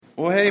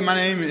Well, hey, my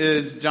name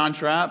is John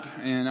Trapp,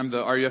 and I'm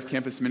the RUF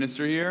campus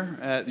minister here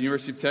at the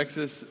University of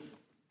Texas.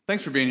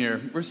 Thanks for being here.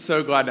 We're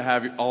so glad to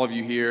have all of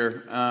you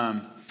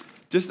here.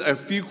 Just a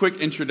few quick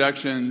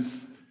introductions.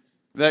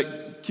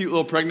 That cute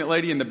little pregnant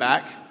lady in the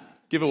back,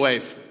 give a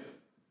wave.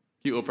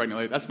 Cute little pregnant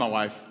lady. That's my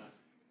wife.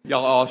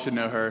 Y'all all should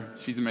know her.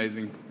 She's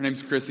amazing. Her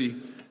name's Chrissy,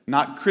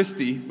 not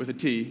Christy with a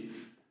T,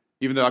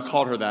 even though I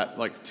called her that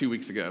like 2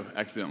 weeks ago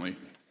accidentally.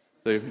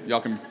 So y'all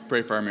can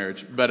pray for our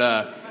marriage. But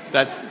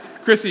that's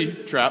Chrissy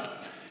Trapp.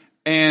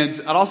 And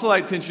I'd also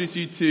like to introduce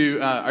you to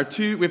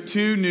we have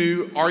two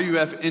new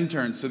RUF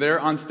interns. So they're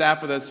on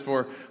staff with us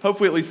for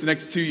hopefully at least the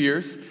next 2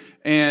 years.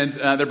 And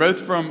they're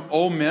both from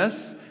Ole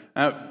Miss.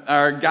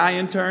 Our guy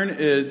intern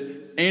is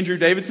Andrew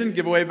Davidson.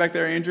 Give a wave back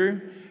there,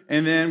 Andrew.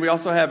 And then we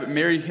also have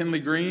Mary Henley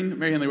Green.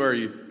 Mary Henley, where are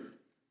you?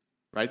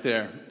 Right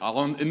there.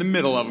 All in the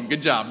middle of them.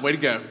 Good job. Way to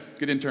go.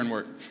 Good intern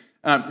work.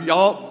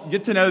 Y'all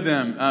get to know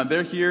them.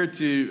 They're here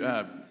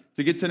to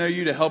get to know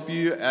you, to help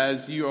you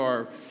as you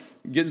are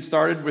getting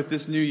started with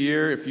this new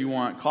year. If you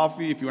want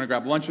coffee, if you want to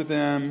grab lunch with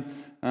them,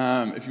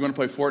 if you want to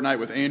play Fortnite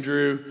with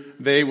Andrew,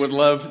 they would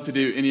love to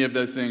do any of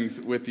those things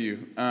with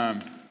you.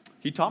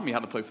 He taught me how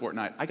to play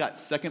Fortnite. I got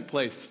second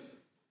place.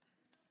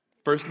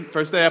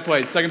 First day I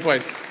played, second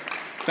place.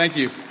 Thank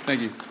you.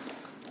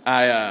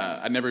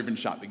 I never even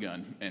shot the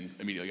gun and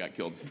immediately got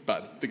killed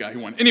by the guy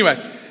who won.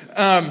 Anyway,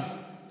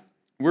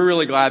 we're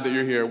really glad that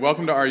you're here.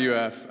 Welcome to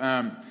RUF.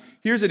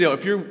 Here's the deal.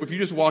 If you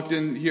just walked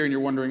in here and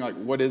you're wondering, like,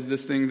 what is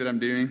this thing that I'm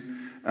doing?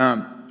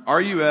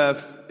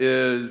 RUF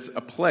is a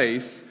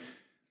place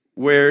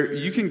where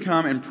you can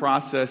come and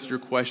process your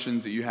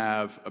questions that you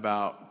have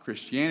about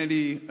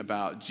Christianity,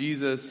 about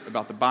Jesus,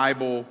 about the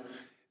Bible.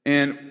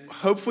 And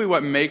hopefully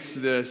what makes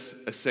this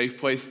a safe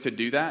place to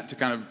do that, to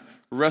kind of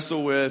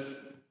wrestle with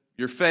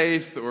your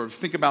faith or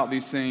think about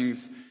these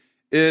things,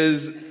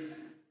 is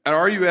at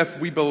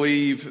RUF we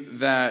believe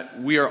that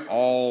we are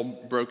all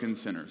broken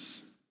sinners.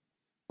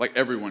 Like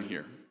everyone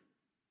here.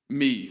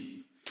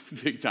 Me.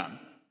 Big time.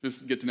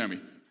 Just get to know me.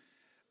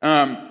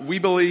 We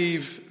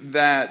believe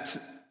that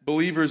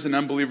believers and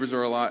unbelievers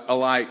are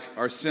alike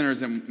are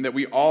sinners, and that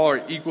we all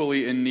are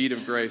equally in need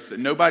of grace. That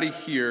nobody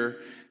here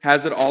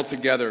has it all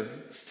together.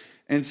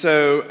 And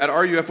so at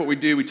RUF what we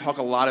do, we talk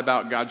a lot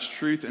about God's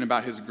truth and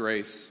about His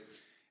grace.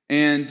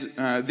 And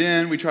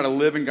then we try to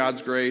live in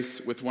God's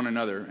grace with one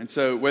another. And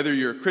so whether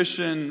you're a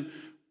Christian,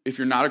 if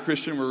you're not a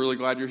Christian, we're really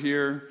glad you're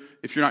here.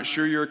 If you're not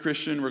sure you're a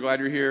Christian, we're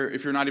glad you're here.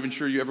 If you're not even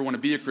sure you ever want to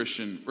be a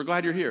Christian, we're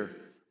glad you're here.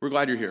 We're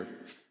glad you're here.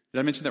 Did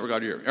I mention that? We're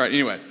glad you're here. All right,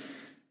 anyway.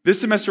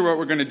 This semester what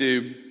we're going to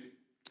do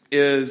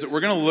is we're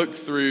going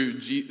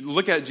to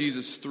look at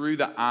Jesus through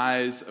the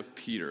eyes of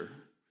Peter.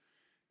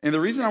 And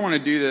the reason I want to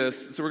do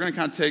this, so we're going to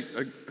kind of take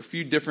a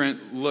few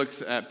different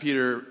looks at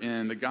Peter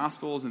in the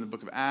Gospels, in the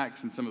book of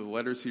Acts, and some of the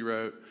letters he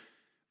wrote.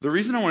 The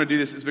reason I want to do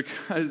this is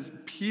because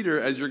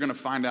Peter, as you're going to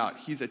find out,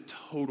 he's a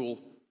total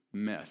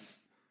mess.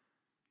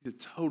 He's a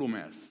total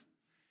mess.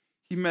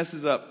 He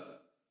messes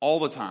up all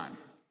the time.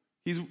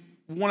 He's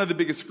one of the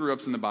biggest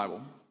screw-ups in the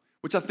Bible,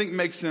 which I think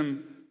makes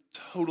him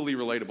totally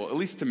relatable, at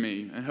least to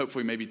me, and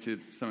hopefully maybe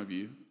to some of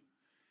you.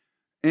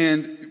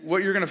 And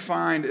what you're going to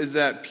find is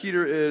that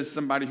Peter is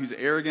somebody who's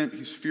arrogant,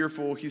 he's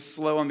fearful, he's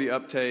slow on the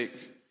uptake,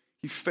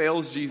 he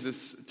fails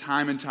Jesus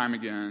time and time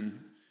again.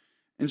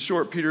 In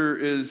short, Peter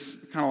is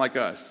kind of like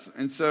us.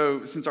 And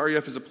so, since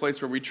RUF is a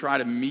place where we try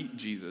to meet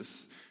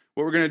Jesus,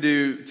 what we're going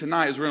to do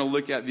tonight is we're going to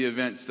look at the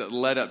events that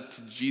led up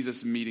to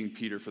Jesus meeting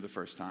Peter for the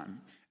first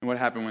time and what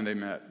happened when they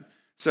met.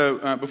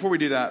 So before we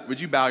do that, would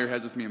you bow your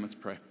heads with me and let's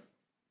pray.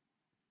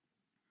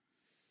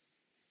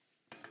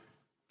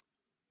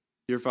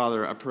 Dear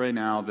Father, I pray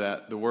now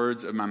that the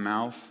words of my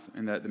mouth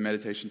and that the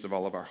meditations of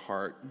all of our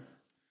heart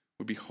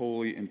would be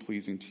holy and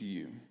pleasing to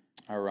you,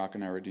 our rock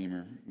and our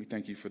redeemer. We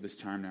thank you for this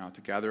time now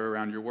to gather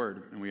around your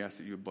word, and we ask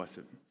that you would bless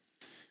it.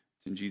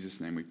 In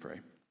Jesus' name we pray.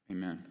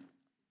 Amen.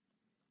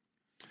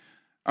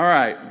 All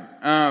right,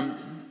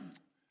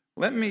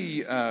 let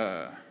me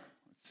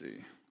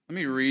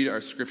read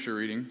our scripture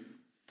reading.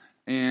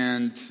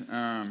 And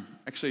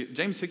actually,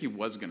 James Hickey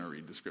was going to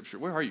read the scripture.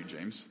 Where are you,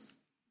 James?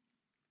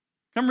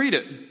 Come read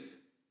it.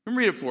 Come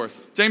read it for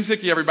us. James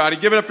Hickey, everybody.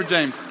 Give it up for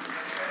James.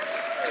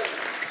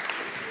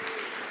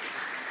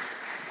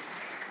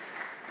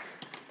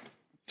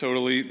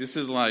 Totally. This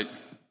is like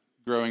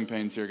growing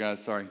pains here,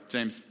 guys. Sorry.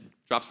 James,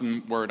 drop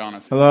some word on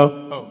us.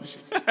 Hello? Oh, shit.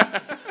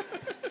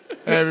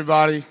 Hey,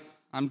 everybody.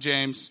 I'm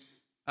James.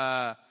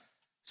 I'm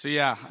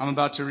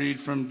about to read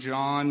from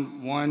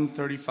John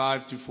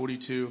 1:35 through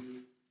 42,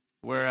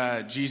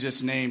 where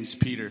Jesus names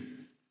Peter.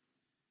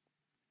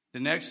 The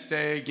next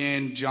day,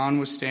 again, John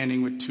was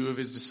standing with two of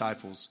his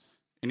disciples,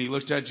 and he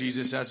looked at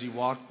Jesus as he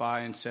walked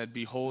by and said,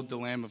 "Behold, the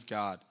Lamb of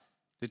God."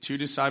 The two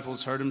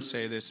disciples heard him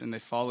say this, and they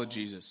followed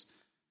Jesus.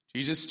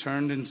 Jesus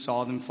turned and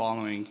saw them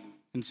following,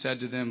 and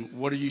said to them,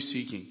 "What are you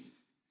seeking?"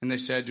 And they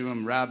said to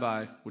him,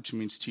 "Rabbi," which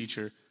means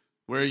teacher,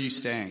 "where are you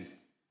staying?"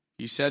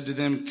 He said to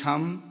them,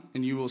 "Come,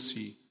 and you will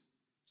see."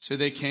 So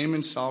they came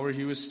and saw where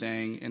he was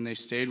staying, and they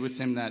stayed with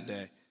him that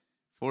day,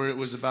 for it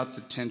was about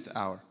the 10th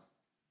hour.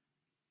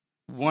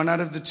 One out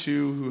of the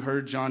two who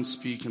heard John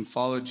speak and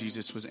followed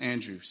Jesus was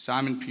Andrew,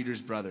 Simon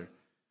Peter's brother.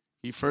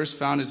 He first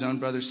found his own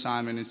brother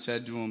Simon and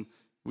said to him,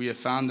 "We have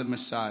found the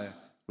Messiah,"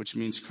 which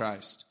means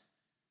Christ.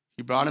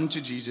 He brought him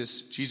to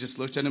Jesus. Jesus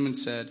looked at him and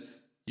said,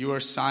 "You are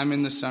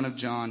Simon, the son of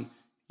John.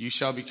 You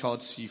shall be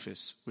called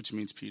Cephas," which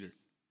means Peter.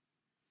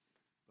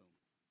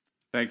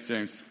 Thanks,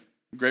 James.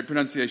 Great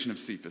pronunciation of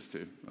Cephas,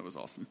 too. That was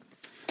awesome.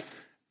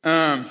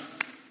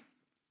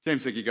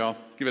 James Hickey, y'all.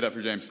 Give it up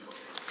for James.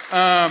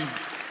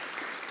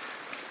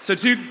 So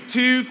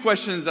two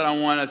questions that I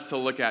want us to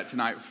look at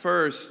tonight.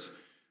 First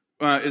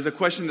is a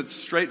question that's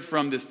straight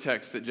from this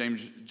text that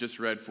James just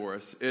read for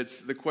us.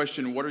 It's the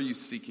question, what are you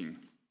seeking?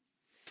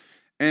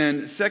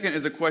 And second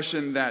is a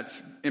question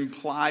that's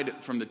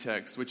implied from the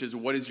text, which is,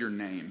 what is your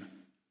name?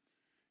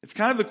 It's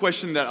kind of the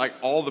question that like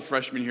all the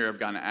freshmen here have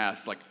gotten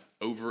asked like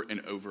over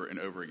and over and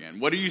over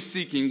again. What are you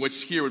seeking?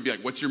 Which here would be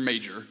like, what's your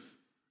major?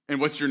 And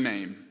what's your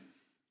name?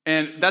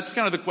 And that's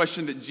kind of the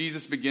question that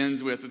Jesus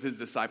begins with his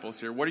disciples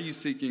here. What are you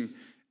seeking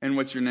and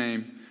what's your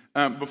name?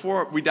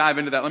 Before we dive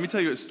into that, let me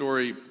tell you a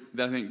story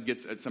that I think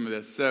gets at some of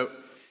this. So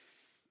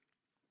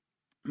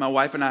my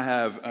wife and I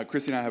have,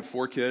 Christy and I have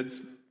 4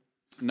 kids.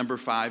 Number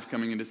 5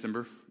 coming in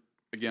December.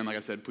 Again, like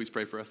I said, please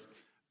pray for us.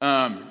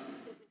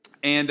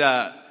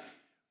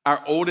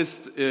 Our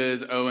oldest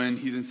is Owen.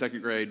 He's in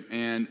 2nd grade.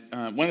 And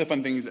one of the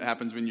fun things that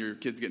happens when your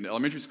kids get into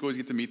elementary school is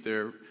you get to meet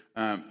their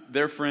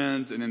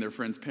friends and then their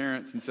friends'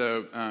 parents. And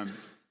so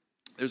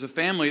there's a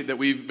family that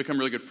we've become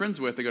really good friends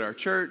with. They go to our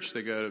church.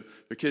 They go to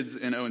their kids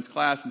in Owen's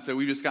class. And so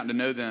we've just gotten to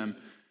know them.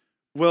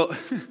 Well,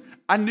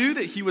 I knew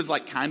that he was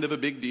like kind of a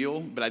big deal,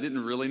 but I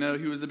didn't really know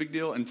he was a big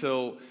deal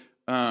until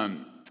I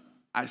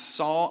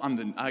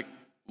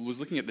was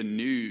looking at the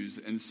news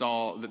and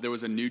saw that there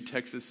was a new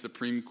Texas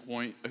Supreme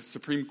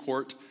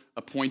Court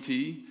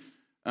appointee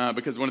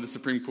because one of the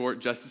Supreme Court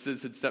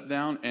justices had stepped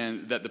down,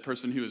 and that the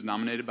person who was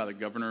nominated by the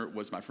governor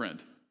was my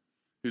friend,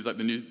 who's like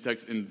the new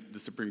text in the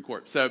Supreme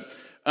Court. So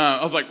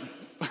I was like,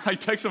 I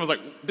texted him, I was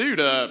like, dude,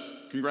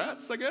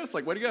 congrats, I guess,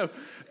 like, way to go.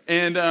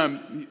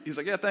 And he's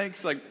like, yeah,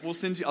 thanks. Like, I'll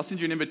send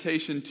you an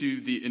invitation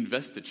to the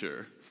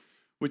investiture,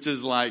 which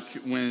is like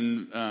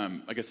when,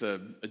 I guess, a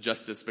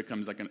justice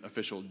becomes like an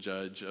official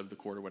judge of the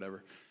court or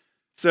whatever.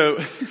 So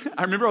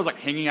I remember I was like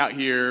hanging out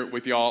here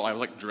with y'all. I was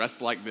like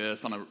dressed like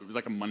this it was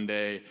like a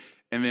Monday.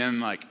 And then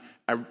like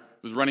I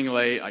was running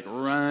late, like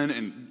run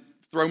and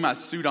throw my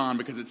suit on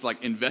because it's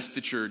like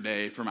investiture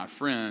day for my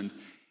friend.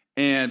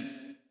 And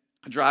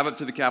I drive up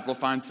to the Capitol,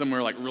 find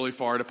somewhere like really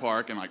far to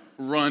park, and like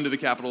run to the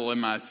Capitol in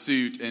my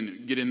suit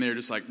and get in there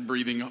just like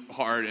breathing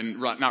hard and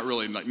not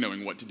really like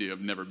knowing what to do. I've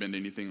never been to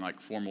anything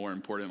like formal or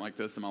important like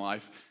this in my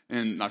life,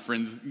 and my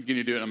friends getting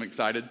to do it. I'm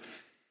excited.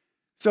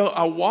 So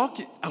I walk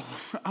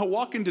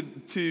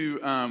into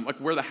like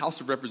where the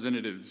House of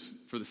Representatives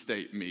for the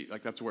state meet.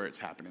 Like that's where it's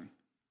happening.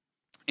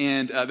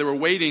 And they were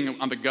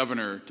waiting on the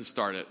governor to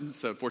start it.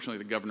 So fortunately,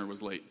 the governor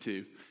was late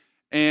too.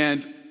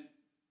 And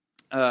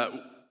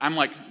I'm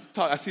like,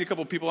 I see a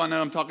couple of people I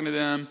know, I'm talking to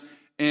them,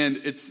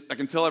 and I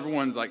can tell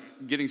everyone's like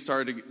getting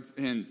started,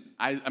 and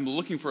I'm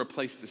looking for a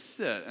place to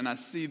sit, and I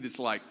see this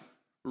like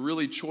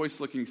really choice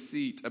looking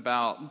seat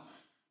about,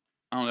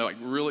 I don't know, like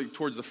really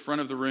towards the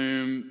front of the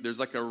room. There's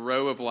like a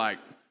row of like,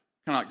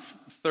 kind of like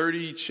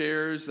 30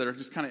 chairs that are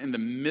just kind of in the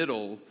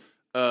middle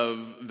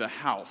of the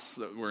house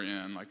that we're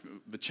in, like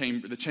the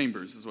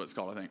chambers is what it's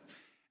called, I think.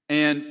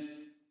 And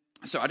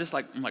so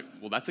I'm like,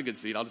 well, that's a good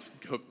seat. I'll just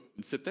go up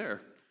and sit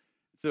there.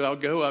 So I'll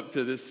go up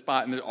to this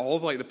spot, and all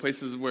of like the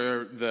places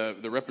where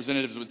the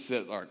representatives would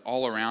sit are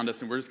all around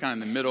us, and we're just kind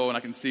of in the middle, and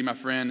I can see my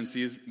friend and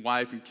see his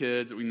wife and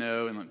kids that we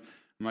know, and I'm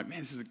like,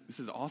 man, this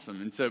is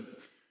awesome. And so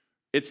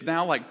it's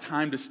now like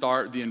time to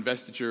start the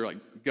investiture.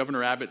 Like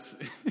Governor Abbott's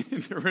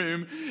in the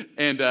room,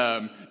 and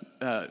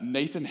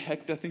Nathan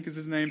Hecht, I think is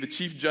his name, the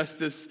Chief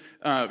Justice,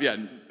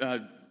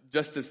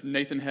 Justice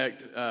Nathan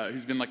Hecht,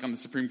 who's been like on the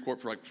Supreme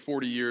Court for like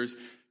 40 years.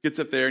 Gets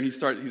up there and he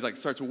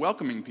starts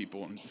welcoming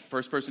people. And the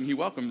first person he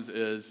welcomes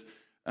is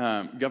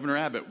Governor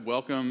Abbott.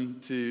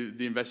 Welcome to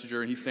the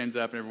investiture. And he stands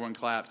up and everyone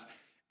claps.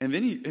 And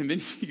then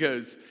he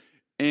goes,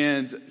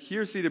 and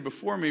here seated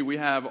before me we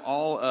have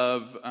all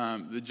of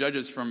the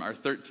judges from our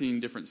 13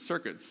 different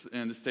circuits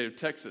in the state of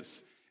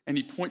Texas. And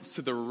he points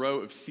to the row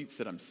of seats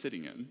that I'm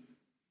sitting in.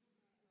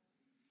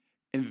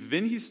 And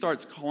then he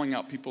starts calling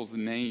out people's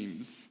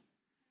names,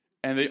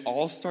 and they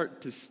all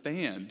start to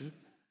stand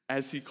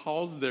as he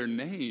calls their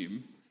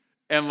name.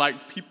 And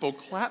like people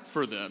clap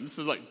for them.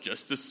 So it's like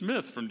Justice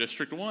Smith from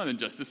District 1 and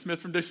Justice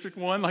Smith from District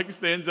 1 like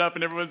stands up,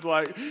 and everyone's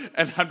like,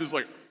 and I'm just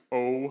like,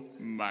 oh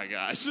my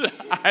gosh,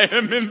 I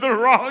am in the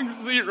wrong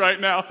seat right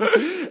now.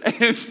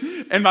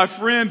 And my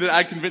friend that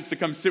I convinced to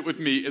come sit with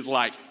me is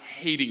like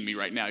hating me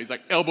right now. He's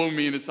like elbowing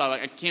me in the side,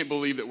 like, I can't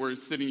believe that we're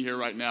sitting here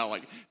right now.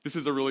 Like this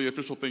is a really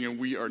official thing, and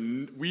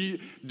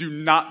we do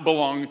not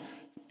belong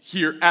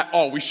here at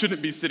all. We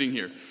shouldn't be sitting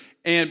here.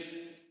 And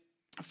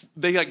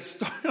they like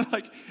started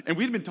like, and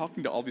we'd been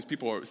talking to all these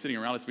people who were sitting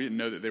around us. We didn't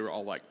know that they were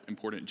all like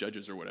important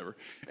judges or whatever.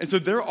 And so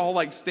they're all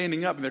like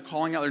standing up, and they're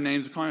calling out their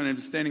names,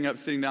 standing up,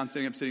 sitting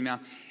down.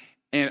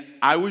 And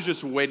I was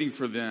just waiting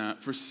for them,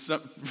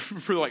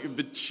 for like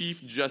the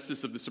Chief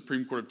Justice of the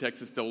Supreme Court of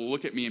Texas to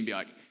look at me and be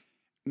like,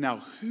 now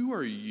who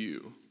are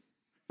you?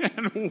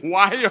 And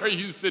why are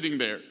you sitting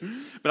there?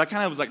 But I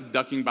kind of was like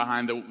ducking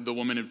behind the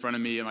woman in front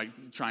of me and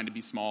like trying to be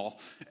small.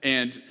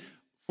 And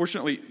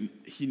fortunately,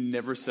 he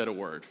never said a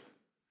word.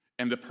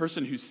 And the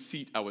person whose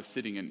seat I was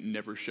sitting in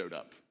never showed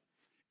up.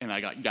 And I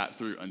got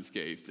through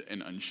unscathed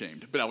and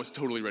unshamed. But I was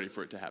totally ready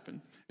for it to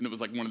happen. And it was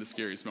like one of the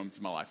scariest moments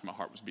of my life. My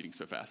heart was beating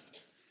so fast.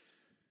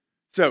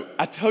 So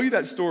I tell you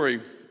that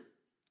story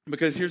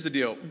because here's the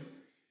deal.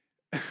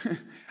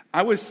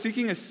 I was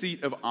seeking a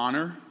seat of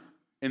honor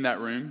in that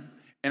room,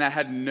 and I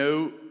had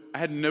no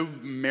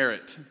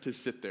merit to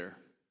sit there.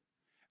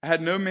 I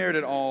had no merit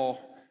at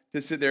all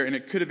to sit there, and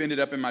it could have ended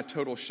up in my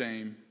total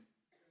shame,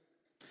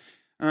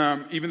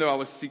 even though I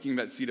was seeking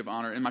that seat of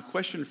honor. And my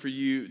question for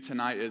you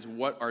tonight is,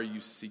 what are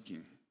you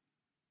seeking?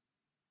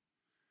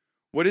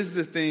 What is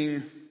the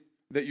thing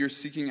that you're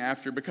seeking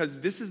after? Because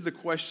this is the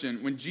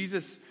question. When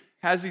Jesus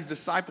has these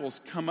disciples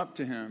come up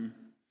to him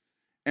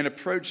and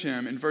approach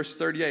him, in verse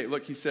 38,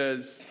 look, he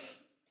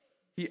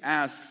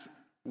asks,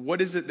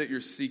 what is it that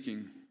you're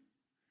seeking?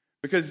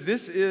 Because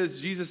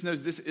Jesus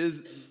knows this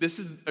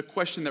is a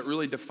question that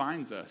really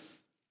defines us.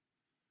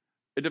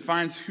 It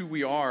defines who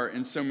we are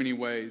in so many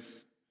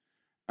ways.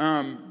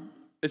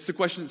 It's the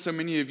question that so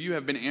many of you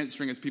have been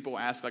answering as people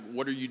ask, like,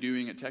 what are you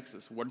doing at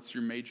Texas? What's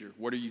your major?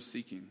 What are you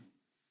seeking?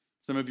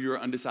 Some of you are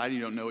undecided.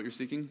 You don't know what you're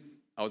seeking.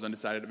 I was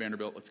undecided at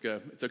Vanderbilt. Let's go.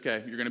 It's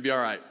okay. You're going to be all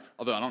right.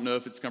 Although I don't know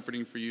if it's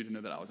comforting for you to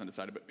know that I was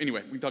undecided. But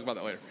anyway, we can talk about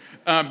that later.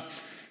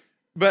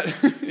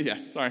 Yeah,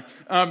 sorry.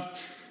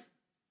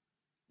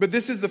 But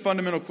this is the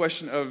fundamental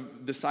question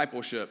of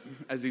discipleship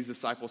as these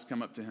disciples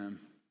come up to him.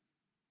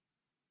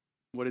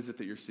 What is it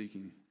that you're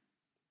seeking?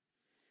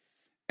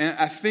 And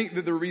I think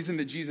that the reason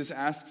that Jesus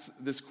asks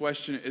this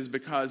question is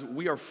because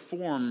we are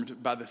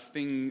formed by the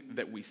thing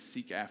that we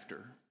seek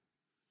after.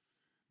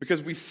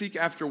 Because we seek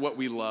after what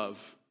we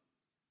love.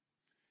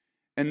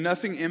 And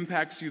nothing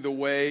impacts you the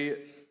way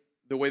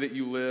that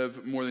you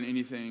live more than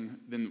anything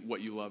than what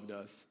you love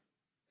does.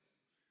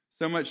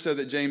 So much so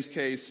that James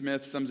K.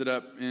 Smith sums it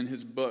up in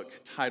his book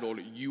titled,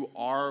 You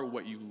Are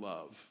What You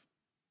Love.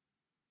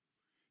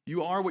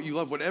 You are what you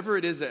love. Whatever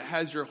it is that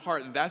has your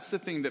heart, that's the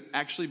thing that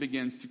actually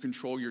begins to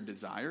control your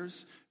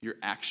desires, your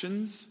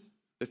actions,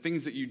 the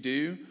things that you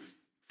do.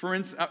 For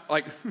instance,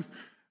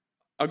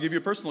 I'll give you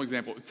a personal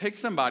example. Take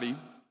somebody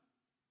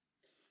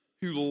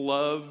who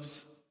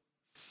loves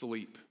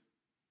sleep,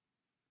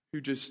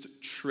 who just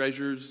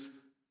treasures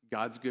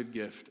God's good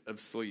gift of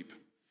sleep,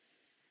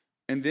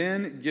 and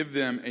then give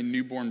them a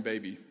newborn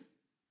baby.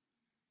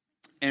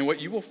 And what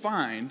you will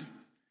find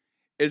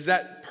is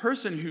that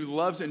person who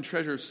loves and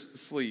treasures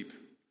sleep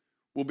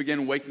will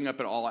begin waking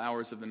up at all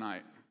hours of the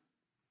night.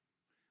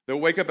 They'll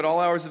wake up at all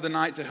hours of the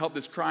night to help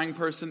this crying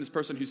person, this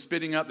person who's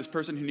spitting up, this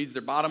person who needs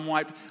their bottom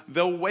wiped.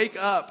 They'll wake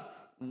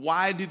up.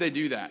 Why do they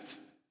do that?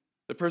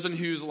 The person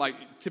who's like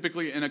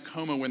typically in a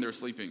coma when they're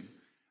sleeping.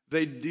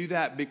 They do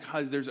that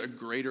because there's a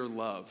greater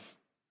love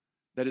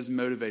that is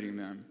motivating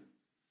them.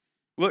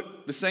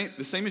 Look, the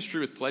same is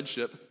true with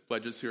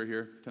pledges who are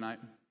here tonight.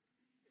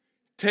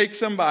 Take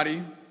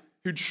somebody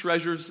who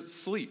treasures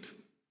sleep.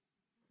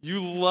 You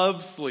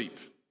love sleep.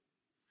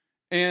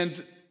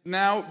 And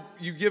now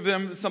you give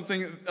them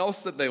something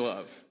else that they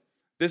love.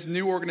 This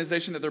new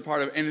organization that they're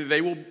part of. And they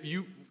will,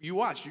 you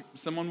watch,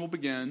 someone will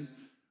begin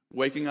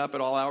waking up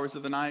at all hours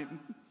of the night,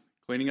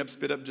 cleaning up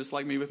spit up just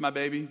like me with my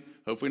baby.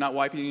 Hopefully not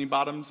wiping any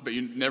bottoms, but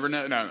you never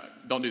know. No,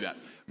 don't do that.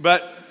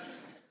 But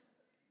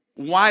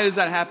why is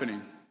that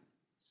happening?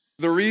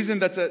 The reason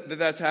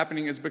that's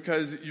happening is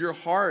because your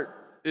heart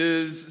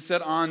is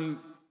set on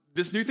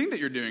this new thing that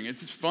you're doing.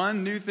 It's this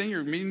fun new thing.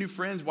 You're meeting new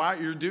friends. Why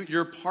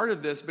you're part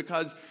of this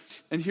because,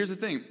 and here's the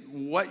thing,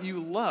 what you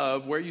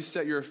love, where you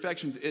set your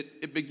affections,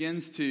 it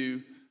begins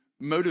to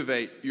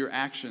motivate your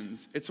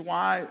actions. It's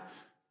why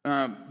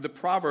the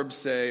Proverbs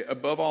say,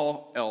 above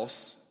all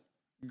else,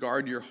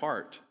 guard your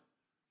heart,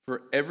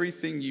 for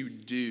everything you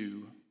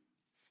do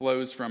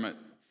flows from it.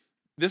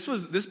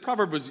 This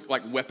proverb was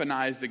like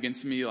weaponized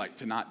against me, like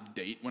to not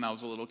date when I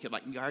was a little kid.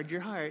 Like, guard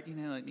your heart,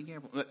 like be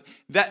careful.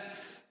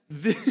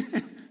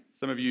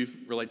 Some of you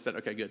relate to that.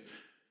 Okay, good.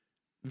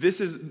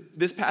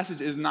 This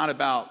passage is not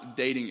about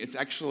dating. It's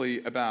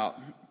actually about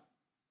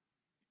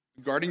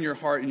guarding your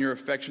heart and your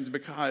affections,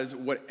 because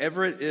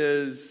whatever it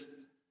is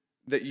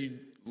that you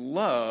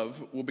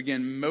love will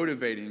begin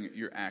motivating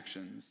your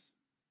actions.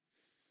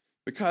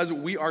 Because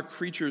we are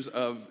creatures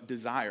of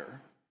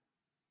desire,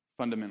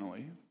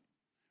 fundamentally.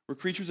 We're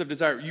creatures of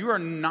desire. You are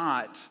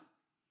not,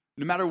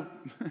 no matter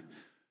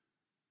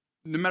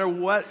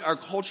what our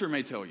culture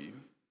may tell you,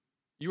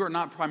 you are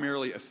not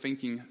primarily a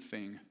thinking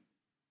thing.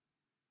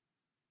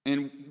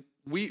 And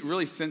we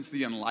really, since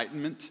the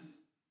Enlightenment,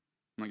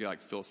 I'm going to get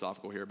like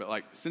philosophical here, but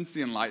like since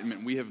the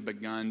Enlightenment, we have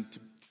begun to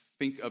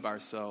think of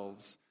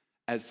ourselves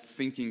as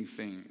thinking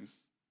things.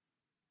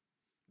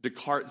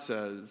 Descartes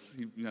says,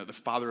 the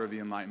father of the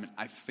Enlightenment,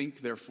 I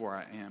think, therefore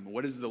I am.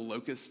 What is the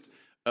locus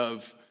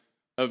of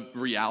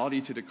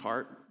reality to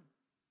Descartes?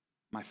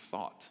 my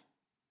thought.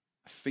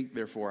 I think,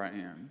 therefore I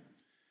am.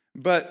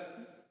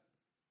 But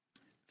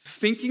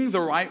thinking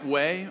the right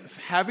way,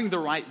 having the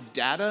right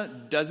data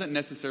doesn't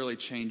necessarily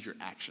change your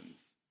actions.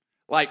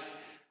 Like,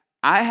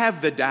 I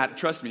have the data,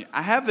 trust me,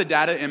 I have the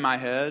data in my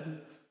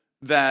head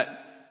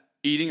that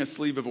eating a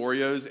sleeve of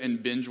Oreos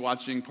and binge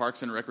watching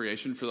Parks and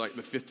Recreation for like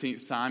the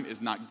 15th time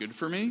is not good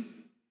for me.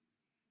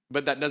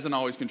 But that doesn't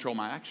always control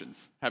my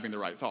actions, having the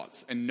right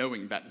thoughts and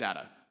knowing that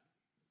data.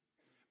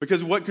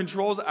 Because what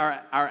controls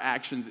our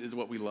actions is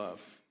what we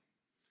love.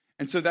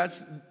 And so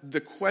that's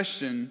the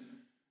question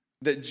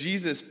that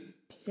Jesus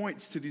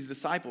points to these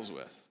disciples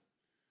with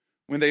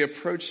when they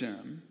approach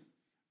him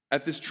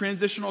at this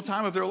transitional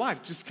time of their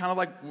life, just kind of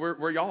like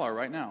where y'all are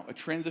right now, a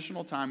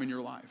transitional time in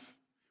your life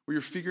where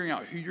you're figuring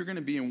out who you're going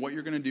to be and what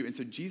you're going to do. And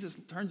so Jesus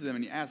turns to them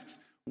and he asks,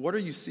 what are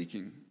you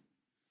seeking?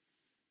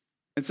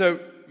 And so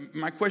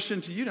my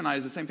question to you tonight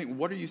is the same thing.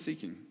 What are you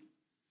seeking?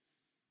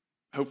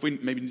 Hopefully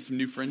maybe some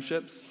new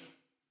friendships.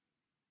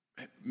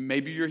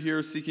 Maybe you're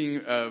here seeking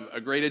a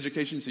great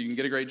education so you can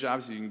get a great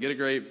job, so you can get a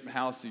great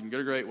house, so you can get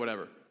a great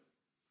whatever.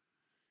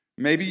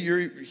 Maybe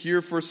you're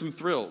here for some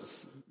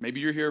thrills. Maybe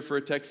you're here for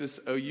a Texas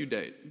OU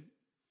date.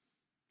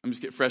 I'm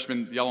just kidding.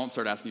 Freshmen, y'all won't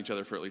start asking each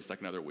other for at least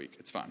like another week.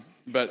 It's fine.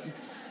 But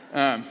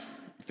I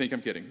think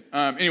I'm kidding.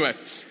 Anyway.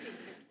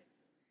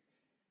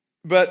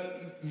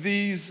 But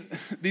these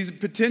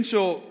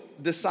potential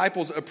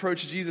disciples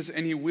approach Jesus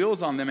and he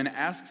wheels on them and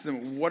asks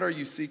them, what are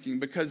you seeking?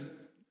 Because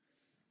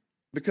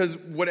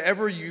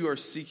whatever you are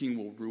seeking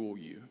will rule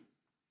you.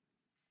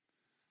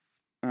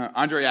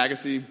 Andre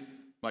Agassi,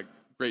 like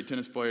great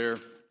tennis player,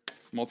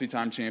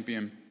 multi-time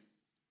champion.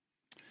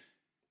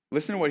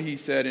 Listen to what he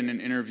said in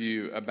an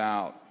interview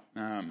about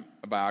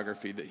a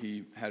biography that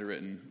he had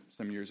written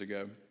some years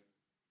ago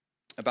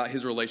about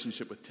his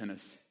relationship with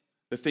tennis,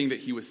 the thing that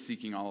he was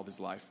seeking all of his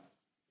life.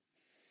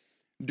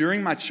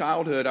 During my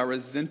childhood, I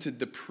resented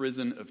the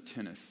prison of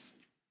tennis.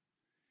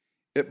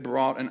 It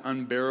brought an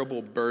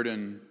unbearable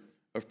burden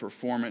of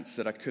performance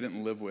that I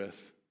couldn't live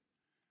with.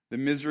 The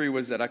misery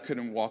was that I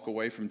couldn't walk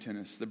away from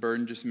tennis. The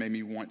burden just made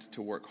me want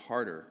to work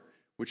harder,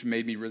 which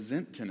made me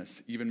resent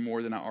tennis even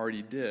more than I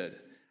already did.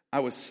 I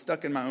was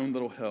stuck in my own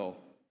little hell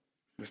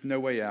with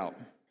no way out.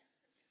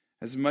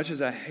 As much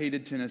as I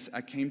hated tennis, I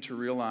came to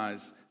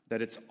realize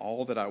that it's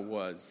all that I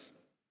was.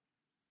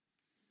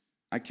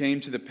 I came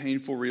to the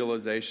painful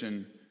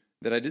realization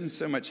that I didn't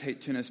so much hate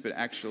tennis, but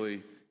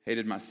actually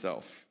hated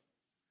myself.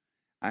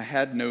 I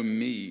had no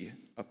me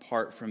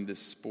apart from this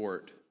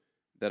sport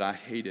that I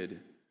hated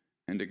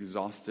and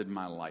exhausted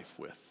my life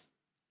with.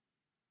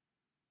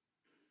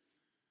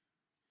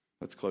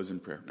 Let's close in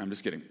prayer. No, I'm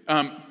just kidding.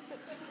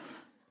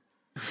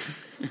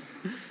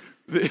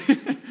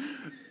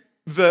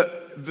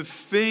 The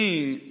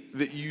thing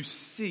that you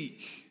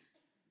seek,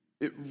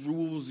 it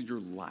rules your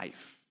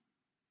life.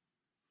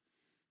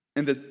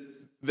 And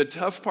the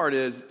tough part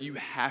is you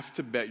have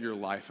to bet your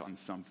life on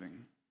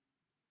something.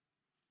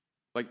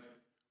 Like,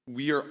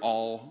 we are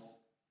all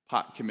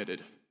pot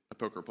committed, a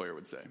poker player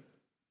would say.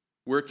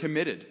 We're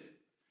committed.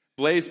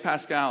 Blaise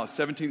Pascal, a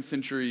 17th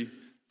century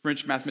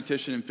French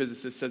mathematician and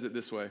physicist, says it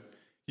this way.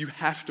 You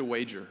have to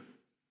wager.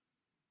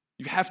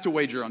 You have to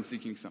wager on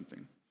seeking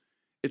something.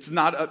 It's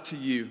not up to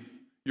you.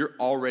 You're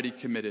already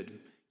committed.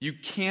 You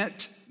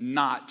can't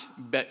not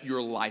bet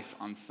your life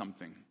on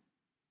something.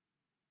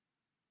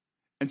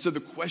 And so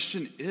the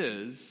question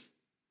is,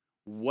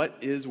 what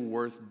is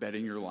worth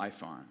betting your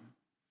life on?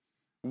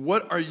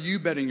 What are you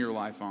betting your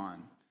life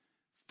on?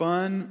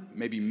 Fun,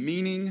 maybe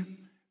meaning,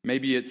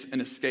 maybe it's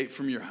an escape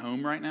from your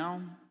home right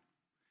now.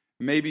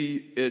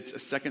 Maybe it's a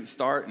second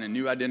start and a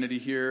new identity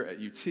here at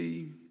UT.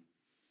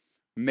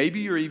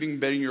 Maybe you're even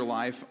betting your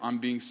life on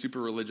being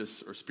super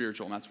religious or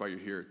spiritual, and that's why you're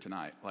here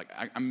tonight. Like,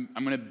 I'm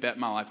going to bet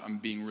my life on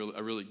being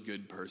a really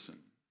good person.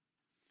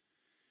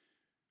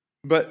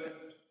 But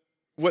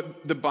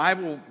what the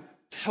Bible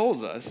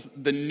tells us,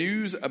 the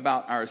news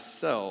about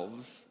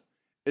ourselves,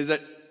 is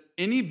that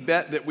any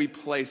bet that we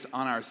place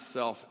on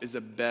ourselves is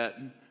a bet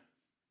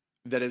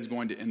that is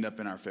going to end up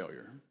in our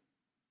failure.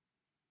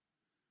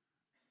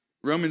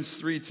 Romans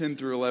 3:10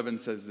 through 11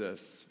 says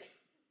this,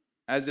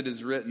 as it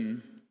is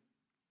written,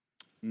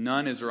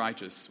 none is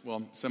righteous.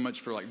 Well, so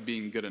much for like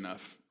being good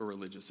enough or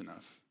religious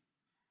enough.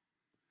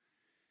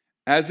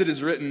 As it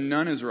is written,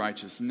 none is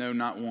righteous, no,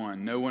 not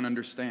one. No one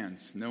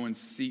understands. No one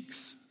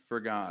seeks for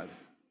God.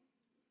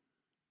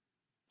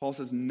 Paul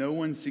says no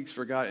one seeks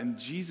for God. And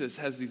Jesus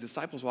has these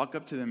disciples walk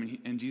up to them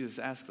and Jesus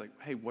asks, like,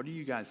 hey, what are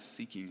you guys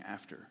seeking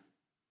after?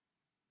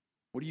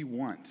 What do you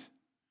want?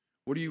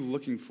 What are you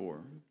looking for?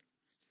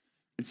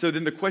 And so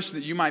then the question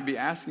that you might be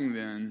asking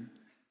then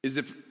is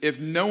if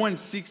no one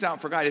seeks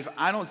out for God, if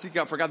I don't seek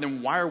out for God,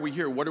 then why are we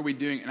here? What are we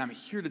doing? And I'm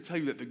here to tell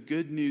you that the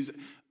good news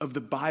of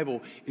the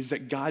Bible is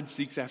that God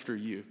seeks after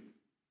you.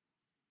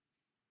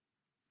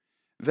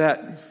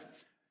 That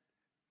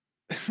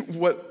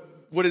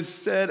what is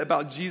said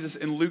about Jesus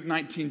in Luke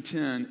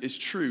 19:10 is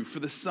true. For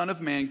the Son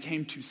of Man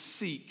came to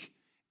seek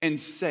and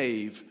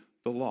save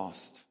the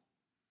lost.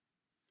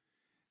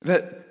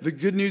 That the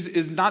good news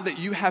is not that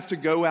you have to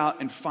go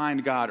out and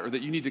find God, or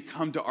that you need to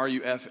come to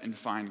RUF and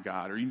find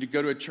God, or you need to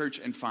go to a church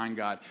and find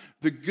God.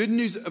 The good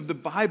news of the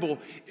Bible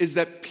is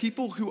that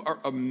people who are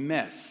a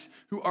mess,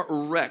 who are a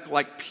wreck,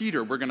 like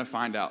Peter, we're going to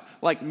find out.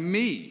 Like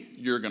me,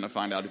 you're going to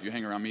find out if you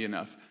hang around me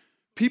enough.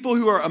 People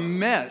who are a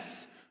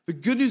mess, the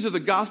good news of the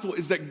gospel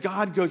is that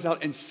God goes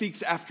out and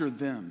seeks after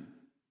them.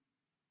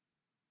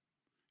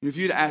 And if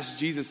you'd ask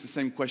Jesus the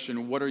same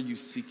question, what are you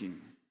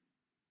seeking?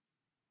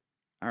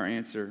 Our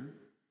answer,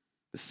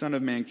 the Son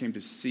of Man came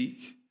to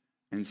seek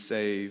and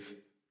save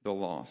the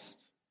lost.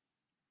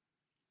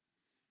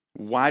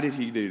 Why did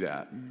he do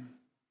that?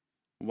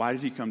 Why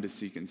did he come to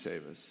seek and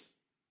save us?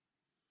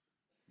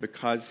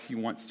 Because he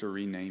wants to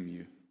rename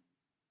you.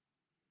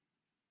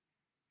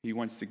 He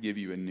wants to give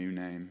you a new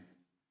name.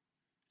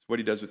 It's what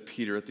he does with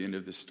Peter at the end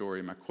of the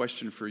story. My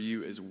question for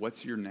you is,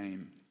 what's your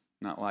name?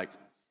 Not like,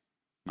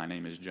 my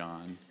name is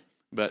John,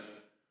 but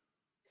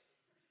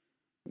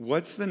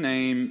what's the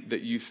name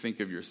that you think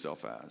of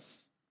yourself as?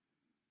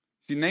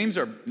 See, names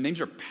are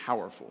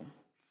powerful.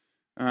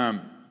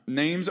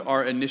 Names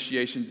are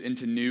initiations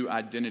into new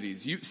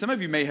identities. Some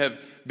of you may have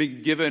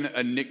been given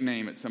a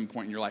nickname at some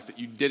point in your life that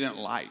you didn't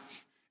like,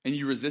 and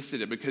you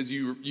resisted it because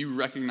you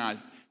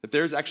recognized that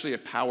there's actually a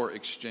power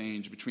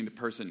exchange between the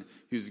person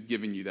who's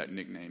giving you that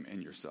nickname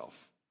and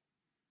yourself.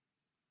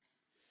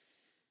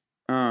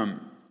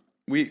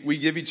 We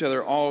give each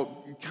other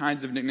all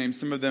kinds of nicknames,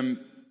 some of them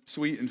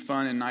sweet and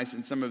fun and nice,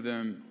 and some of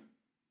them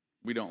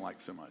we don't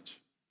like so much.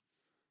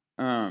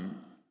 And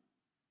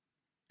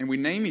we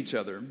name each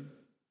other,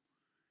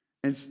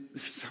 and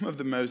some of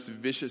the most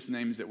vicious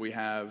names that we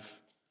have,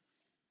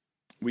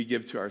 we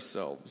give to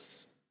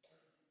ourselves.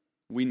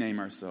 We name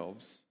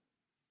ourselves.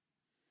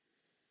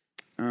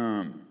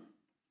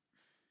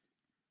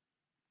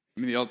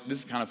 This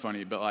is kind of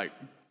funny, but like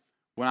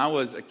when I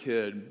was a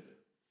kid,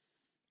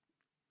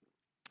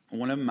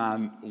 one of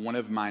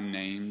my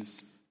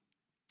names,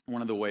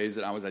 one of the ways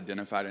that I was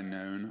identified and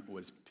known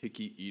was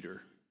picky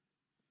eater.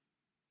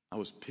 I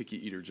was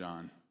picky eater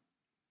John,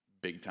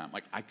 big time.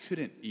 Like I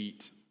couldn't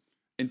eat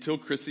until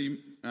Chrissy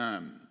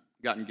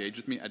got engaged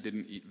with me. I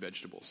didn't eat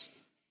vegetables,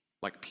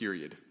 like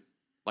period,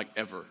 like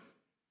ever.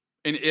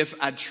 And if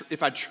I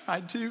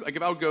tried to, like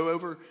if I would go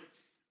over,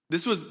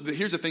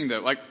 here's the thing though,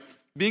 like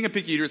being a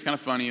picky eater is kind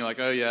of funny. Like,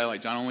 oh yeah,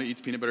 like John only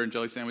eats peanut butter and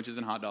jelly sandwiches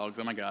and hot dogs.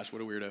 Oh my gosh,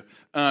 what a weirdo.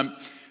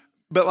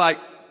 But like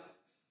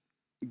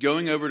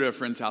going over to a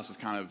friend's house was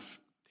kind of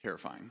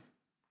terrifying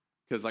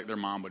because like their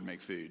mom would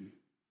make food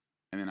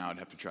and then I would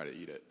have to try to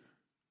eat it.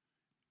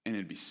 And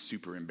it'd be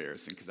super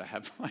embarrassing because I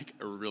have like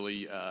a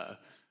really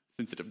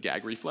sensitive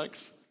gag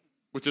reflex,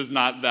 which is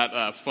not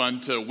that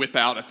fun to whip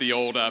out at the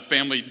old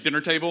family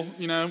dinner table,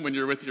 when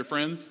you're with your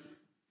friends.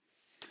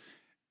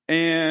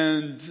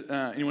 And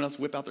anyone else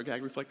whip out their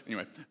gag reflex?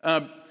 Anyway,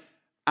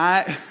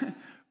 I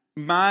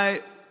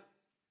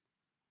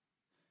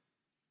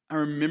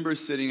remember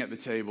sitting at the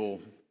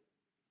table,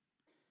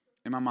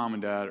 and my mom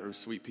and dad are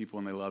sweet people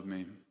and they love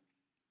me.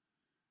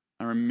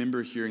 I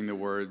remember hearing the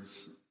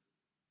words,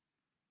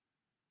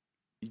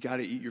 "You got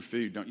to eat your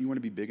food. Don't you want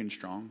to be big and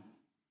strong?"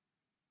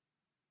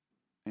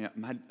 Yeah,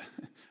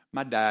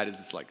 my dad is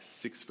this like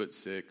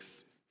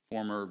 6'6",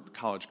 former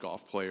college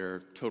golf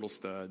player, total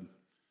stud.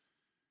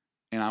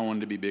 And I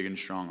wanted to be big and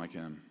strong like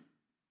him.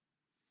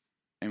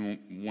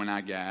 And when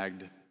I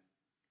gagged,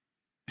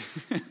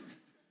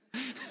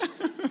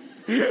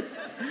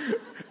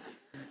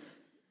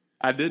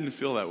 I didn't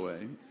feel that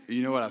way.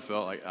 You know what I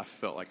felt like? I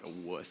felt like a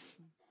wuss.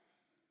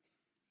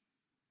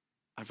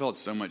 I felt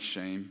so much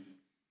shame.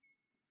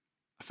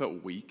 I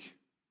felt weak.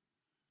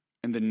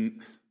 And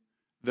then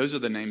those are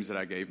the names that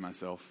I gave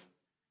myself.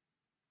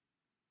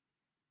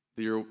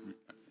 You're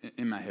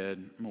in my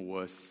head, I'm a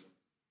wuss.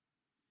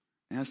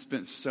 And I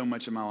spent so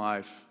much of my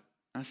life,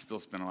 I still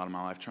spend a lot of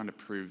my life trying to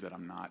prove that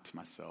I'm not to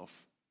myself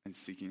and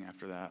seeking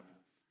after that,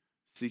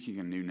 seeking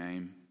a new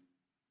name.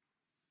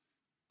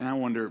 And I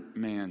wonder,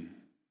 man,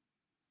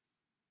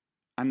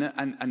 I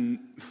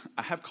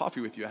have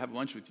coffee with you, I have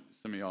lunch with you,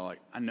 some of y'all, like,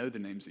 I know the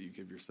names that you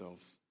give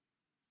yourselves.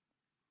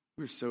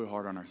 We're so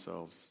hard on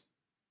ourselves.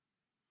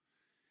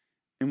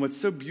 And what's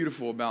so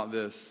beautiful about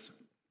this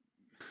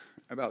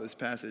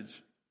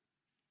passage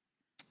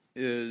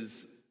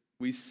is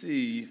we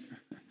see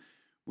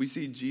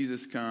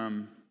Jesus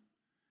come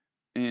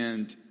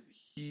and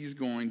he's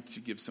going to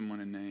give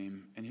someone a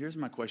name. And here's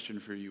my question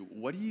for you.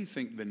 What do you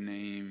think the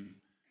name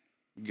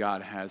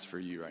God has for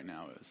you right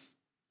now is?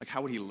 Like,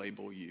 how would he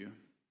label you?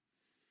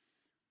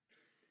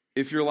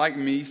 If you're like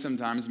me,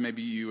 sometimes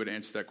maybe you would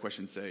answer that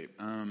question and say,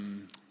 I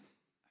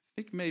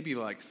think maybe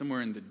like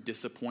somewhere in the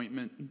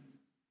disappointment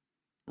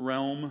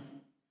realm,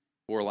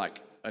 or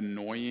like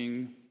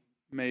annoying.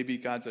 Maybe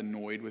God's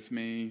annoyed with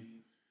me,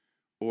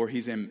 or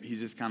he's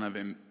just kind of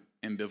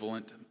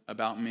ambivalent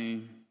about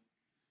me,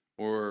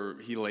 or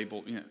he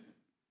labeled,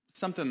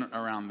 something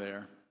around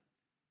there.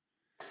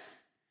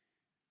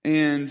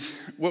 And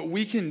what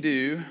we can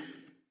do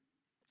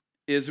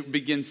is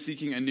begin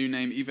seeking a new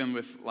name, even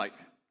with like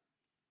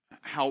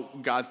how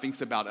God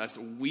thinks about us,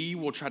 we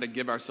will try to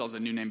give ourselves a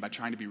new name by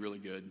trying to be really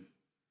good.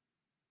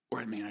 Or,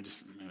 I'm gonna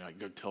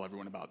go tell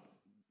everyone about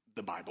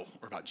the Bible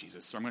or about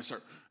Jesus. So I'm gonna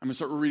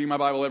start reading my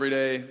Bible every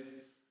day. I'm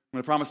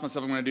gonna promise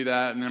myself I'm gonna do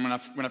that, and then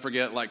when I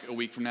forget, like a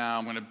week from now,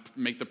 I'm gonna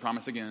make the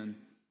promise again.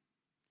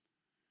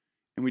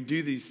 And we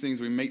do these things,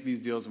 we make these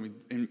deals,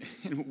 and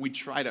we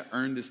try to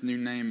earn this new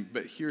name.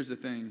 But here's the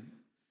thing.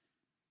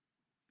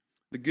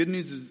 The good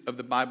news of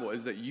the Bible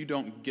is that you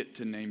don't get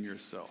to name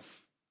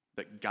yourself.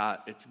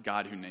 That it's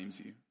God who names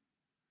you.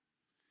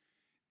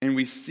 And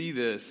we see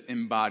this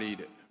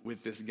embodied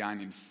with this guy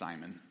named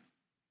Simon.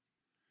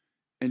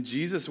 And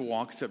Jesus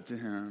walks up to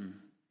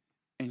him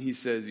and he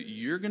says,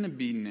 you're going to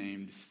be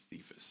named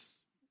Cephas,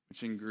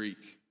 which in Greek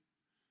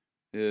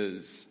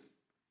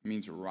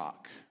means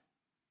rock.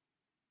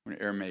 Or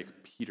in Aramaic,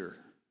 Peter.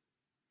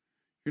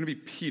 You're going to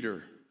be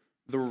Peter,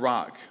 the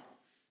rock.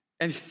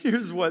 And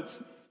here's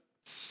what's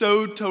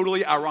so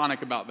totally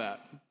ironic about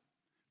that.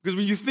 Because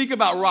when you think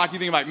about rock, you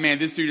think about, man,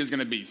 this dude is going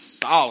to be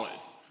solid.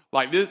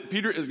 Like this,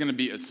 Peter is going to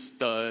be a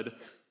stud,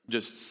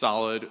 just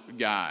solid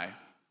guy.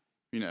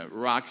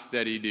 Rock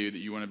steady dude that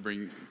you want to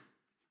bring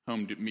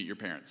home to meet your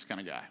parents kind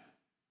of guy.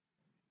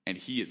 And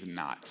he is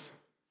not.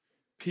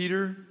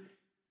 Peter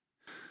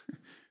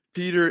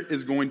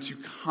is going to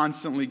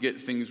constantly get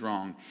things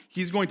wrong.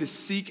 He's going to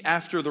seek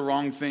after the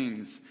wrong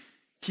things.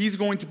 He's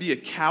going to be a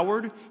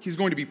coward. He's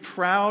going to be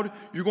proud.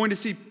 You're going to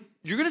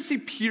see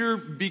Peter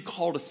be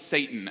called a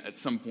Satan at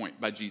some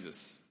point by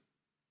Jesus.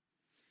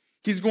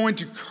 He's going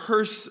to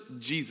curse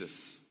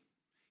Jesus.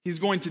 He's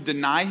going to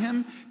deny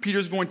him.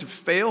 Peter's going to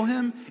fail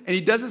him. And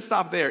he doesn't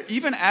stop there.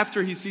 Even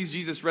after he sees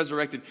Jesus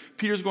resurrected,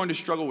 Peter's going to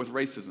struggle with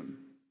racism.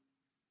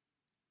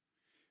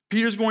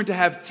 Peter's going to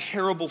have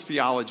terrible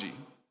theology.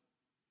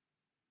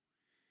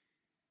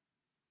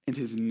 And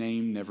his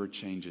name never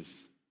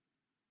changes.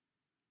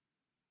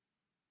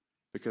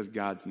 Because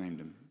God's named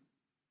him.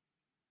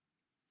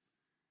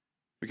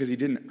 Because he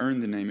didn't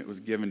earn the name, it was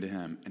given to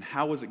him. And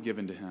how was it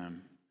given to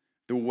him?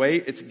 The way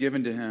it's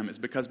given to him is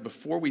because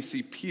before we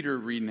see Peter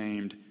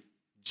renamed,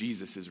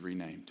 Jesus is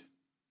renamed.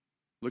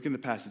 Look in the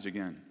passage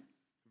again.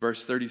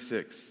 Verse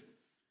 36.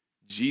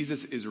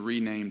 Jesus is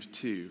renamed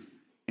too,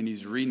 and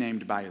he's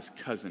renamed by his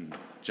cousin,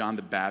 John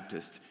the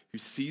Baptist, who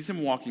sees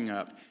him walking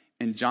up,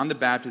 and John the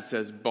Baptist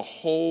says,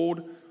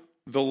 behold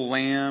the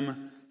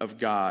Lamb of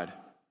God.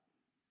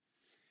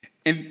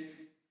 And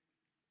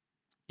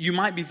you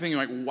might be thinking,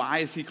 like, why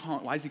is he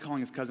calling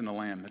his cousin a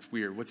lamb? That's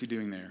weird. What's he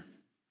doing there?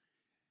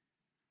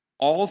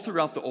 All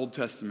throughout the Old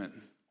Testament,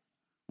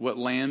 what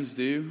lambs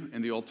do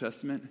in the Old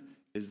Testament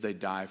is they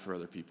die for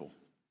other people.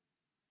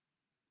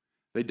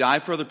 They die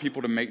for other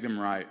people to make them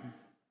right.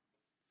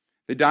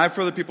 They die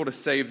for other people to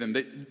save them.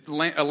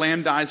 A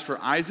lamb dies for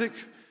Isaac.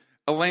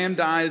 A lamb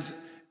dies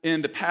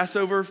in the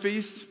Passover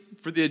feast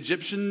for the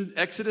Egyptian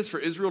exodus, for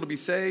Israel to be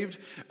saved.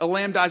 A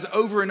lamb dies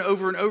over and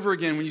over and over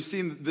again when you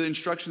see the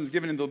instructions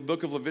given in the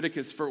book of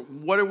Leviticus for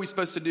what are we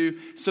supposed to do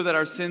so that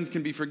our sins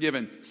can be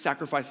forgiven.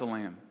 Sacrifice a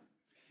lamb.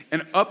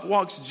 And up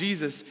walks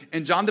Jesus,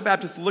 and John the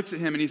Baptist looks at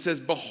him and he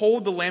says,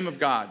 behold the Lamb of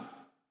God.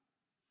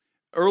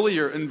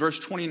 Earlier in verse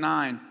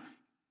 29,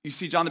 you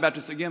see John the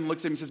Baptist again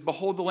looks at him and says,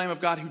 behold the Lamb of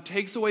God who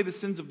takes away the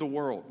sins of the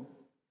world.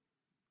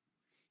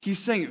 He's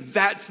saying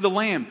that's the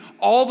Lamb.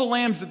 All the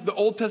lambs that the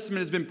Old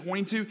Testament has been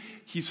pointing to,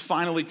 he's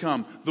finally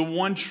come. The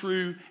one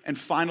true and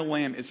final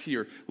Lamb is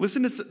here.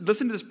 Listen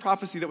to this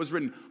prophecy that was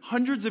written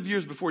hundreds of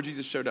years before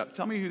Jesus showed up.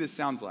 Tell me who this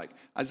sounds like.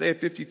 Isaiah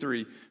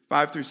 53,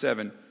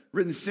 5-7.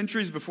 Written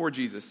centuries before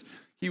Jesus.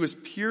 He was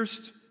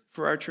pierced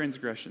for our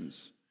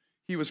transgressions.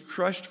 He was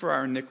crushed for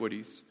our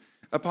iniquities.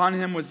 Upon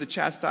him was the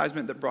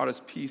chastisement that brought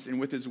us peace,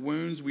 and with his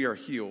wounds we are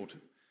healed.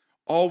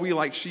 All we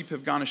like sheep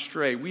have gone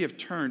astray. We have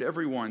turned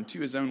everyone to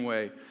his own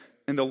way,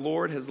 and the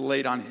Lord has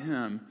laid on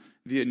him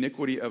the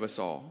iniquity of us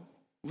all.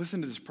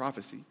 Listen to this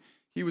prophecy.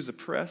 He was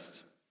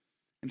oppressed,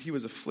 and he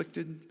was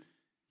afflicted,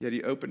 yet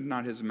he opened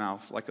not his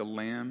mouth, like a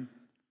lamb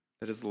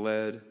that is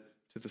led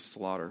to the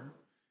slaughter.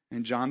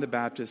 And John the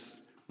Baptist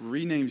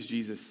renames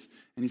Jesus,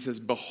 and he says,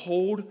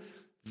 behold,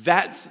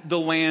 that's the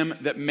Lamb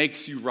that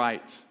makes you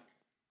right.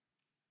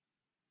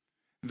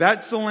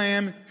 That's the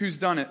Lamb who's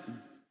done it.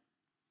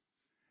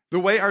 The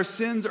way our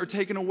sins are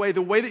taken away,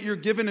 the way that you're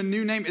given a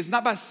new name is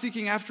not by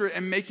seeking after it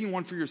and making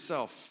one for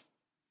yourself.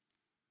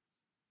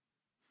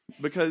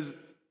 Because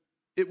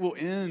it will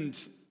end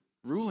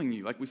ruling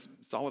you, like we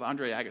saw with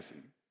Andre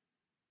Agassi.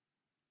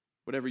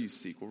 Whatever you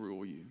seek will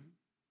rule you.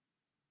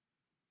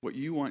 What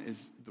you want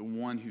is the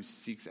one who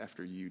seeks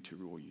after you to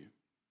rule you.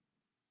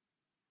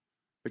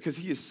 Because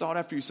he has sought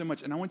after you so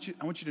much. And I want you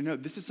to know,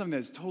 this is something that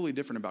is totally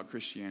different about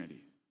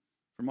Christianity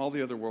from all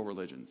the other world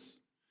religions.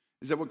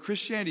 Is that what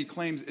Christianity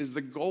claims is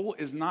the goal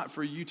is not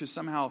for you to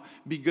somehow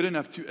be good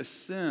enough to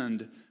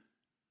ascend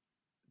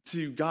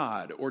to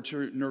God or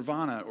to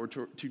nirvana or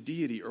to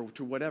deity or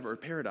to whatever, or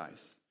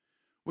paradise.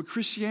 What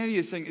Christianity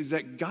is saying is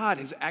that God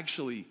is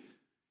actually,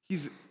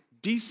 he's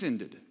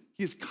descended,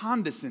 he has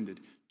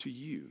condescended to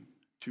you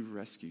to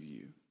rescue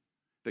you.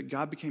 That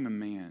God became a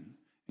man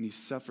and he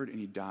suffered and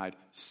he died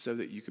so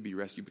that you could be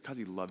rescued because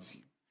he loves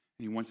you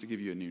and he wants to give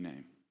you a new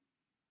name.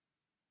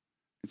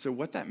 And so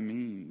what that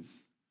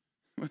means,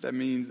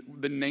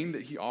 the name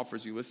that he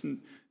offers you,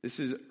 listen, this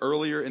is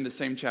earlier in the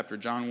same chapter,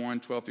 John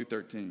 1, 12 through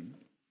 13.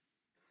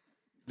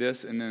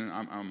 This, and then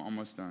I'm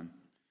almost done.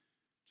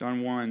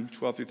 John 1,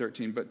 12 through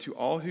 13. But to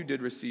all who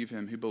did receive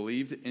him, who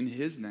believed in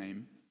his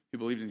name,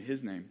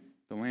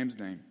 the Lamb's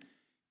name,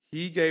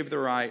 he gave the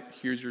right,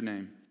 here's your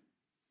name,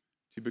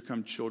 to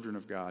become children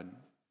of God,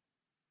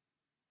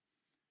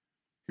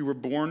 who were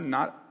born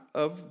not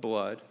of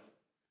blood,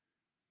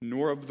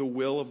 nor of the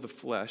will of the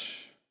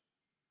flesh,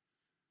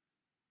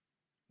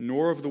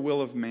 nor of the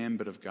will of man,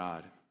 but of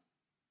God.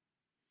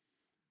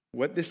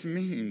 What this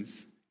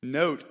means,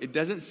 note, it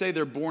doesn't say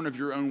they're born of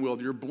your own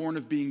will. You're born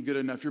of being good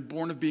enough. You're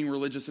born of being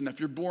religious enough.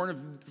 You're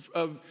born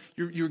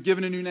you're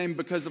given a new name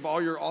because of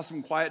all your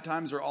awesome quiet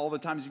times, or all the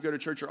times you go to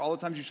church, or all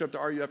the times you show up to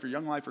RUF or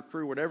Young Life or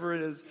Crew, whatever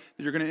it is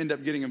that you're going to end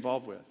up getting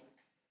involved with.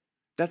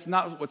 That's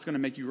not what's going to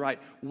make you right.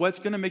 What's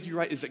going to make you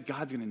right is that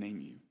God's going to name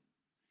you.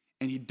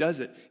 And he does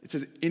it. It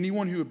says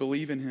anyone who would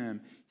believe in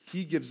him,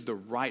 he gives the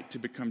right to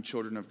become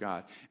children of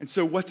God. And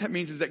so what that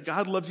means is that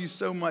God loves you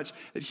so much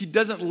that he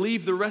doesn't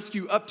leave the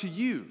rescue up to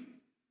you.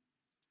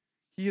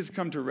 He has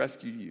come to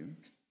rescue you.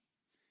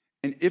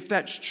 And if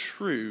that's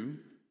true,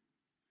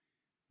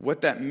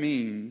 what that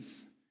means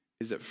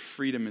is that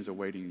freedom is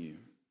awaiting you.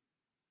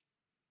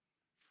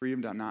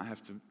 Freedom to not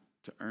have to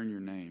earn your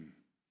name.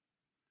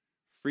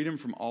 Freedom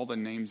from all the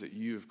names that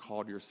you have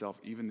called yourself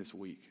even this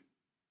week.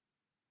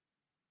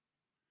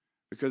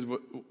 Because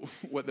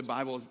what the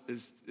Bible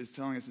is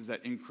telling us is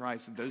that in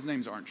Christ, those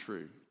names aren't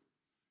true.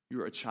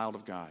 You are a child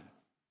of God.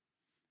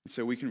 And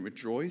so we can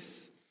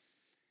rejoice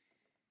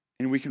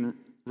and we can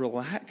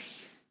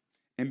relax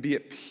and be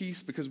at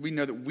peace because we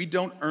know that we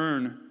don't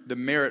earn the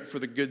merit for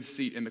the good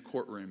seat in the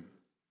courtroom.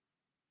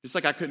 Just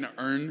like I couldn't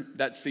earn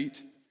that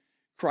seat,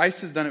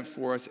 Christ has done it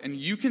for us, and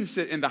you can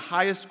sit in the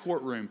highest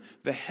courtroom,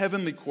 the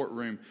heavenly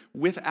courtroom,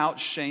 without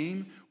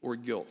shame or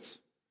guilt.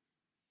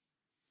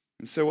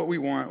 And so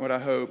what I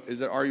hope, is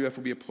that RUF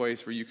will be a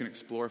place where you can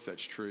explore if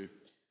that's true.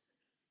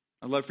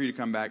 I'd love for you to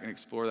come back and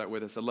explore that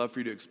with us. I'd love for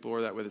you to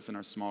explore that with us in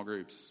our small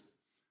groups.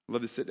 I'd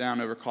love to sit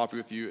down over coffee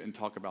with you and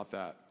talk about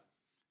that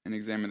and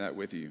examine that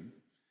with you.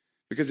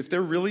 Because if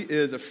there really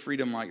is a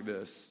freedom like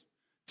this,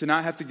 to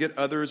not have to get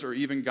others or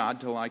even God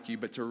to like you,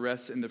 but to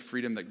rest in the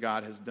freedom that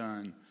God has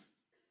done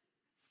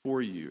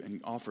for you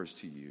and offers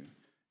to you,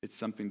 it's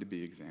something to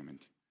be examined.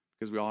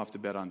 Because we all have to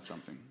bet on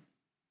something.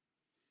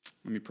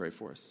 Let me pray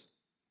for us.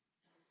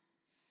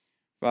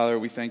 Father,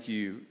 we thank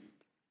you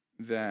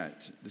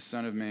that the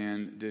Son of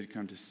Man did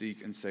come to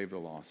seek and save the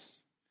lost.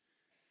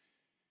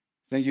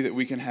 Thank you that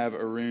we can have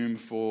a room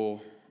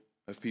full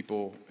of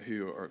people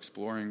who are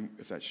exploring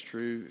if that's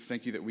true.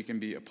 Thank you that we can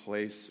be a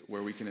place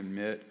where we can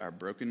admit our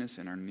brokenness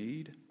and our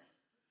need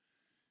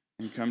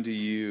and come to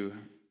you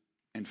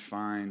and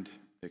find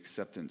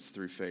acceptance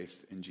through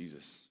faith in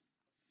Jesus.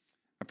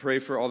 I pray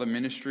for all the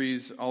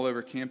ministries all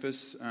over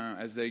campus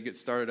as they get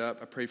started up.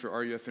 I pray for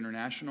RUF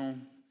International,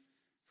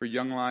 for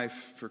Young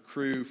Life, for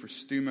Crew, for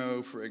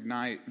Stumo, for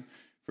Ignite,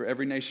 for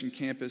Every Nation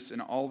Campus,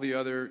 and all the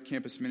other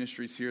campus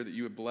ministries here, that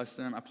you would bless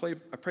them. I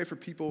pray for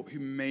people who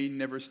may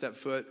never step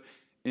foot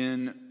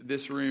in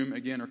this room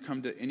again or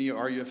come to any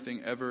RUF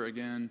thing ever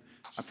again.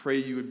 I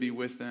pray you would be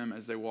with them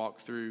as they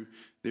walk through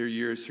their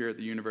years here at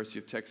the University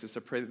of Texas.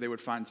 I pray that they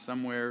would find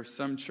somewhere,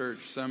 some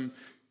church, some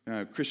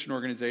Christian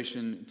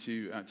organization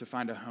to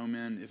find a home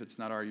in if it's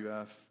not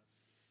RUF.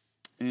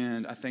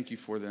 And I thank you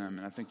for them,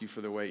 and I thank you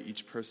for the way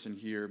each person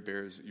here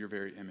bears your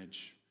very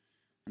image.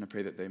 And I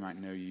pray that they might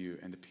know you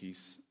and the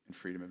peace and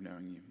freedom of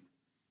knowing you.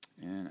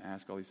 And I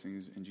ask all these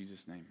things in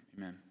Jesus' name.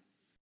 Amen.